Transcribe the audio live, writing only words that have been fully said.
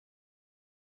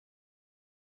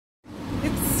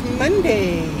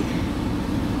Monday,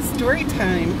 story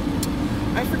time.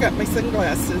 I forgot my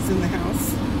sunglasses in the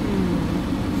house.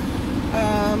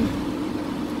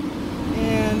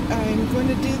 And I'm going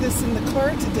to do this in the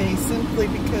car today simply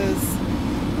because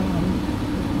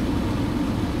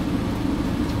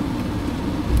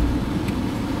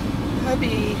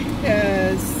hubby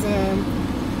has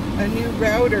a new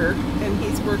router and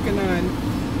he's working on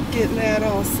getting that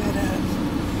all set up.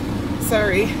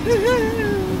 Sorry.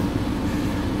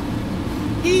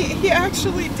 He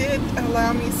actually did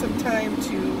allow me some time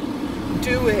to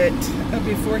do it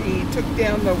before he took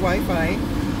down the Wi-Fi.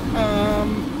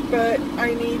 But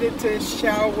I needed to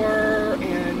shower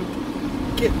and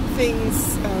get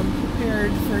things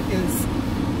prepared for his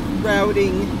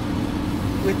routing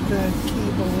with the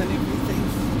cable and everything.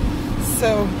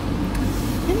 So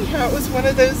anyhow, it was one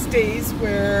of those days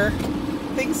where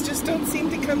things just don't seem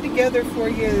to come together for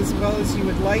you as well as you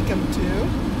would like them to.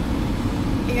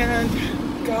 And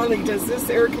golly, does this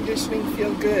air conditioning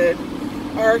feel good.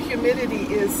 Our humidity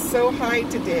is so high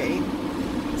today,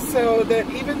 so that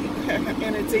even,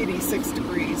 and it's 86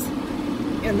 degrees,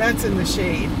 and that's in the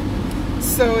shade.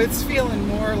 So it's feeling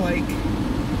more like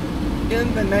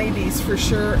in the 90s for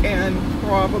sure, and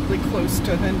probably close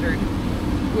to 100,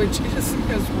 which is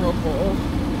miserable.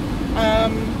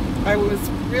 I was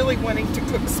really wanting to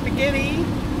cook spaghetti,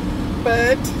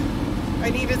 but I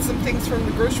needed some things from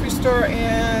the grocery store,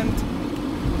 and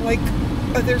like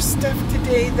other stuff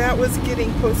today, that was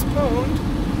getting postponed.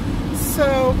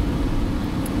 So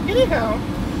anyhow,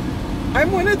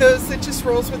 I'm one of those that just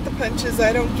rolls with the punches.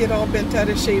 I don't get all bent out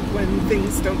of shape when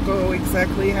things don't go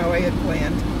exactly how I had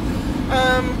planned.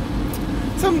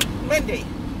 So Monday,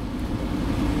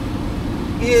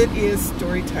 it is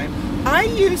story time. I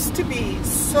used to be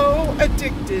so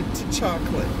addicted to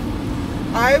chocolate.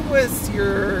 I was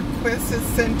your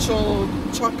quintessential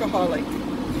chocoholic.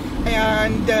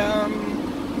 And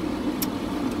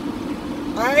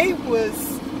I was,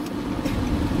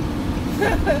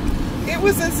 it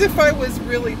was as if I was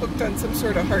really hooked on some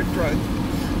sort of hard drug.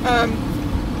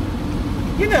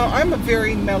 You know, I'm a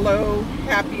very mellow,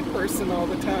 happy person all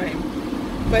the time.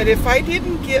 But if I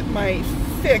didn't get my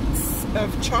fix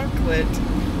of chocolate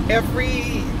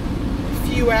every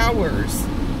few hours,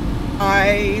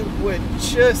 I would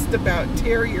just about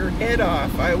tear your head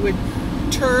off. I would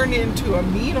turn into a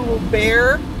mean old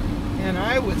bear, and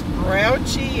I was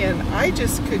grouchy, and I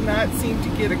just could not seem to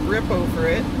get a grip over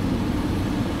it.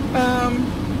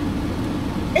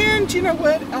 And you know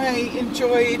what? I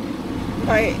enjoyed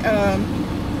my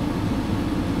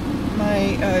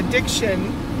my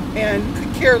addiction and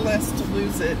could care less to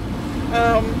lose it.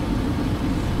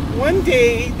 One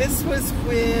day, this was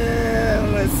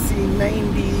when, let's see,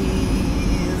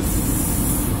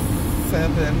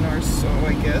 97 or so,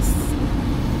 I guess.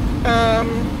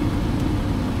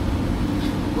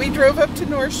 We drove up to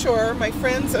North Shore. My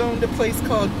friends owned a place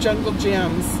called Jungle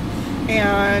Gems,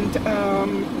 and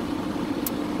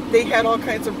they had all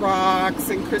kinds of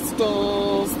rocks and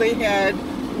crystals. They had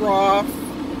raw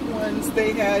ones,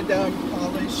 they had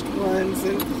polished ones,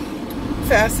 and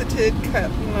faceted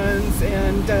cut ones,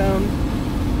 and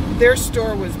their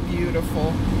store was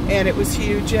beautiful, and it was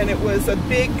huge, and it was a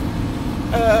big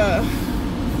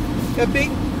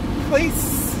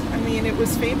place. I mean, it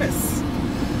was famous.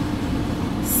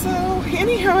 So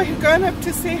anyhow, I had gone up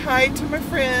to say hi to my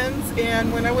friends,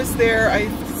 and when I was there, I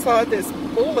saw this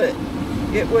bullet.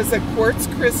 It was a quartz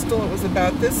crystal. It was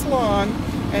about this long,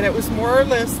 and it was more or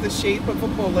less the shape of a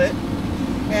bullet,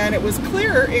 and it was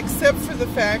clear except for the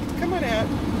fact, come on out,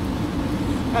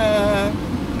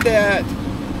 that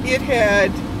it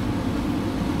had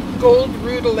gold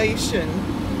rutilation.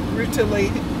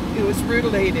 It was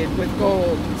rutillated with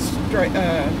gold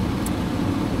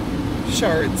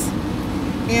shards,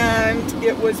 and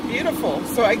it was beautiful.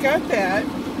 So I got that,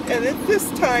 and at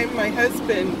this time my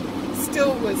husband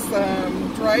still was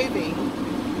driving.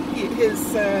 His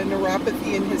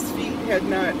neuropathy in his feet had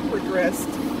not progressed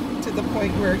to the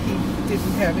point where he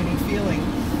didn't have any feeling,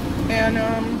 and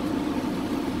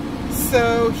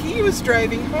so he was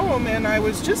driving home, and I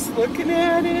was just looking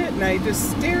at it, and I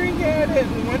just staring at it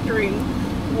and wondering,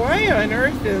 why on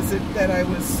earth is it that I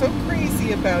was so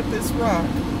crazy about this rock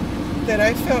that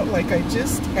I felt like I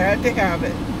just had to have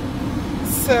it?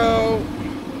 So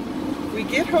we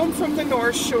get home from the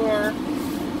North Shore,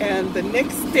 and the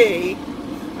next day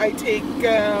I take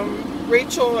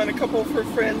Rachel and a couple of her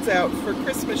friends out for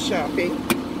Christmas shopping.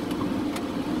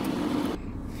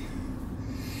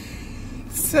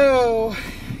 So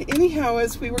anyhow,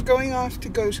 as we were going off to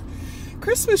go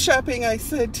Christmas shopping, I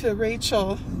said to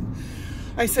Rachel,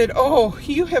 I said, oh,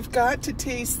 you have got to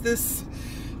taste this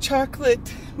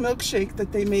chocolate milkshake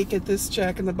that they make at this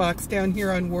Jack in the Box down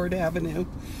here on Ward Avenue.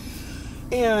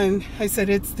 And I said,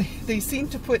 they seem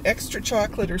to put extra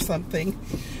chocolate or something,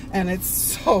 and it's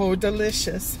so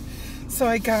delicious. So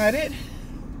I got it,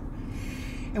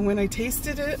 and when I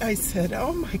tasted it, I said,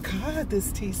 oh my God,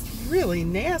 this tastes really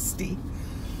nasty.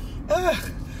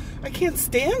 Ugh, I can't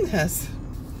stand this.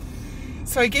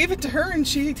 So I gave it to her, and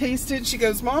she tasted it. She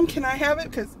goes, Mom, can I have it?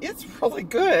 Because it's really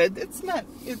good. It's not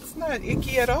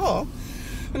icky at all.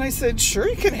 And I said, sure,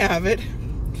 you can have it.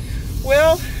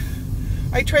 Well,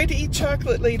 I tried to eat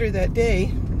chocolate later that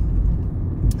day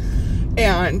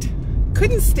and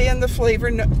couldn't stand the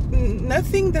flavor. No,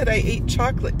 nothing that I ate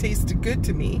chocolate tasted good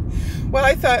to me. Well,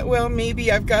 I thought, well,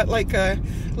 maybe I've got like a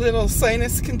little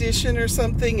sinus condition or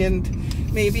something,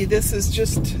 and maybe this is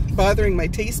just bothering my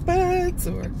taste buds,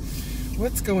 or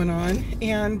what's going on.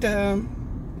 And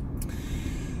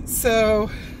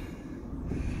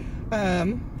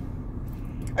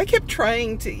I kept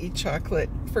trying to eat chocolate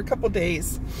for a couple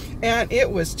days, and it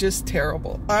was just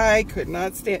terrible. I could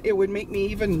not stand it. It would make me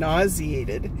even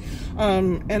nauseated.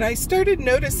 And I started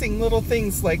noticing little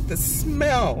things like the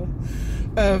smell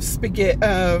of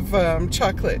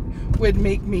chocolate would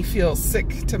make me feel sick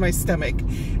to my stomach.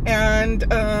 And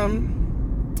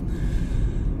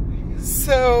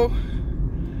so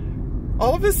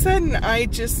all of a sudden I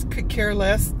just could care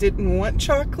less, didn't want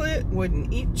chocolate,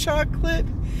 wouldn't eat chocolate.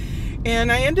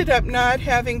 And I ended up not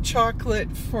having chocolate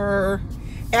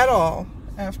at all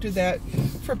after that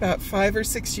for about 5 or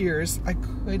 6 years. I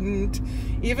couldn't,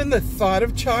 even the thought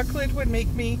of chocolate would make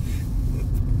me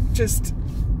just,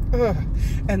 ugh.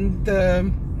 And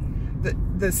the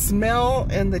smell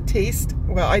and the taste,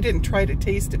 well, I didn't try to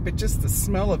taste it, but just the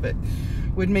smell of it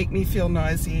would make me feel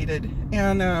nauseated.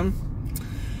 And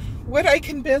what I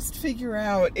can best figure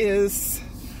out is,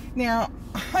 now,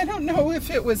 I don't know if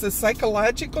it was a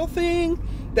psychological thing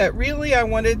that really I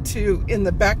wanted to, in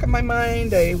the back of my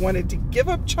mind, I wanted to give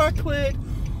up chocolate,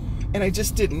 and I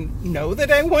just didn't know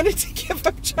that I wanted to give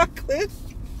up chocolate,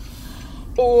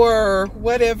 or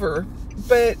whatever.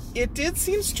 But it did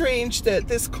seem strange that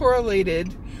this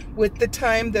correlated with the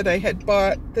time that I had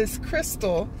bought this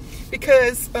crystal,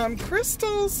 because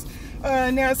crystals,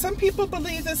 now some people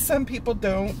believe this, some people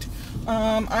don't.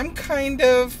 I'm kind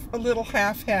of a little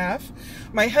half-half.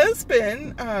 My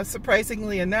husband,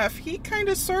 surprisingly enough, he kind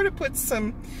of sort of puts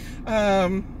some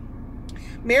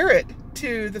merit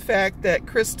to the fact that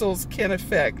crystals can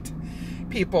affect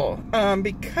people,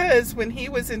 because when he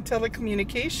was in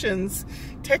telecommunications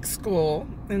tech school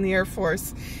in the Air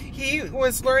Force, he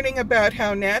was learning about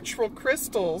how natural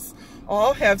crystals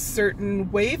all have certain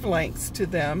wavelengths to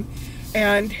them,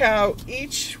 and how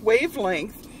each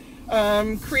wavelength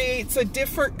creates a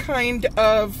different kind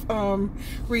of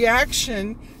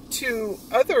reaction to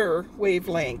other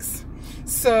wavelengths.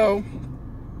 So,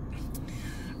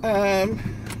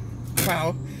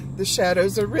 wow, the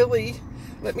shadows are really,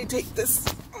 let me take this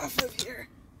off of here.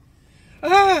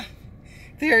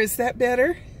 There, is that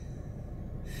better?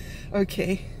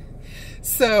 Okay,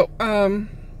 so,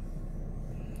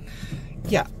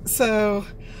 yeah, so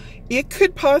it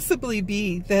could possibly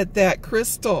be that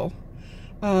crystal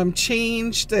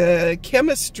changed the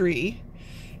chemistry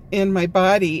in my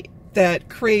body that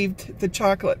craved the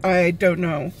chocolate. I don't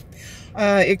know.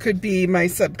 It could be my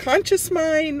subconscious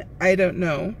mind. I don't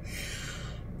know.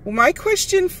 Well, my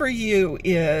question for you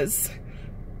is,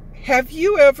 have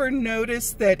you ever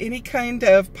noticed that any kind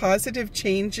of positive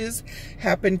changes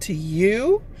happened to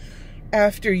you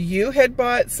after you had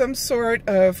bought some sort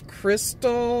of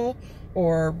crystal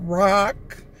or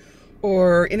rock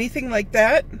or anything like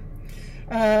that?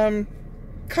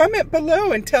 Comment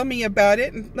below and tell me about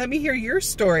it, and let me hear your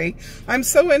story. I'm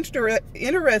so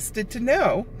interested to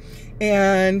know.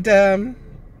 And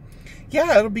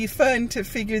yeah, it'll be fun to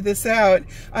figure this out.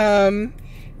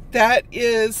 That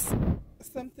is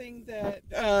something that,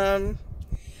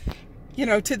 you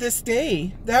know, to this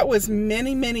day, that was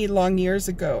many, many long years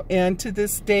ago. And to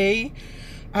this day,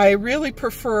 I really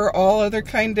prefer all other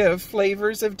kind of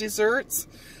flavors of desserts.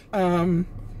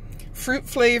 Fruit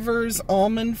flavors,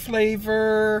 almond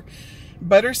flavor,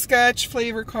 butterscotch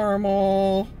flavor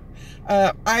caramel.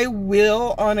 I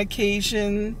will, on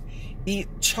occasion, eat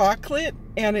chocolate,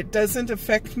 and it doesn't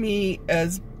affect me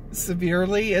as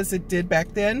severely as it did back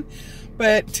then.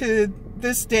 But to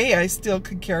this day, I still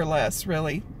could care less,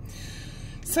 really.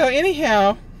 So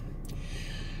anyhow,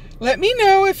 let me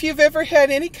know if you've ever had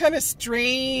any kind of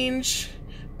strange,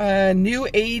 new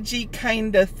agey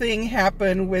kind of thing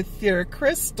happen with your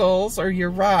crystals or your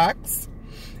rocks,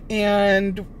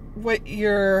 and what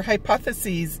your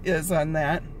hypothesis is on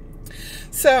that.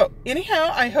 So anyhow,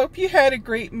 I hope you had a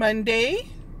great Monday.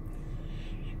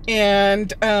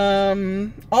 And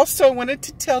also wanted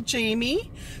to tell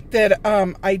Jamie that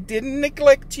I didn't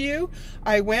neglect you.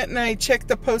 I went and I checked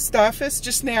the post office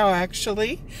just now,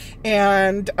 actually,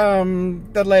 and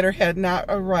the letter had not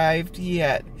arrived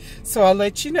yet. So I'll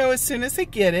let you know as soon as I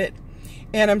get it.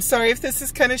 And I'm sorry if this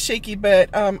is kind of shaky, but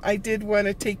I did want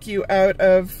to take you out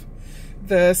of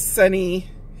the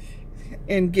sunny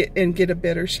and get a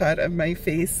better shot of my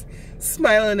face,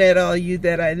 smiling at all you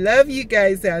that I love you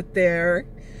guys out there.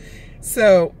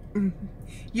 So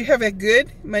you have a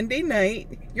good Monday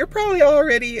night. You're probably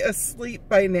already asleep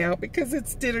by now because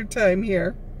it's dinner time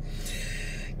here.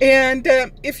 And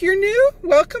if you're new,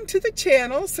 welcome to the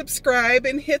channel. Subscribe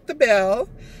and hit the bell.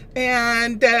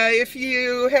 And if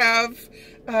you have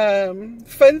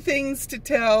fun things to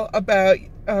tell about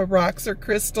rocks or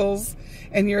crystals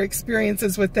and your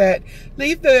experiences with that,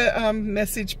 leave the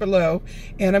message below.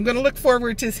 And I'm going to look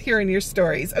forward to hearing your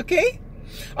stories, okay?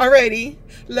 Alrighty,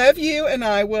 love you, and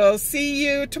I will see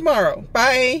you tomorrow.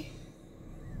 Bye.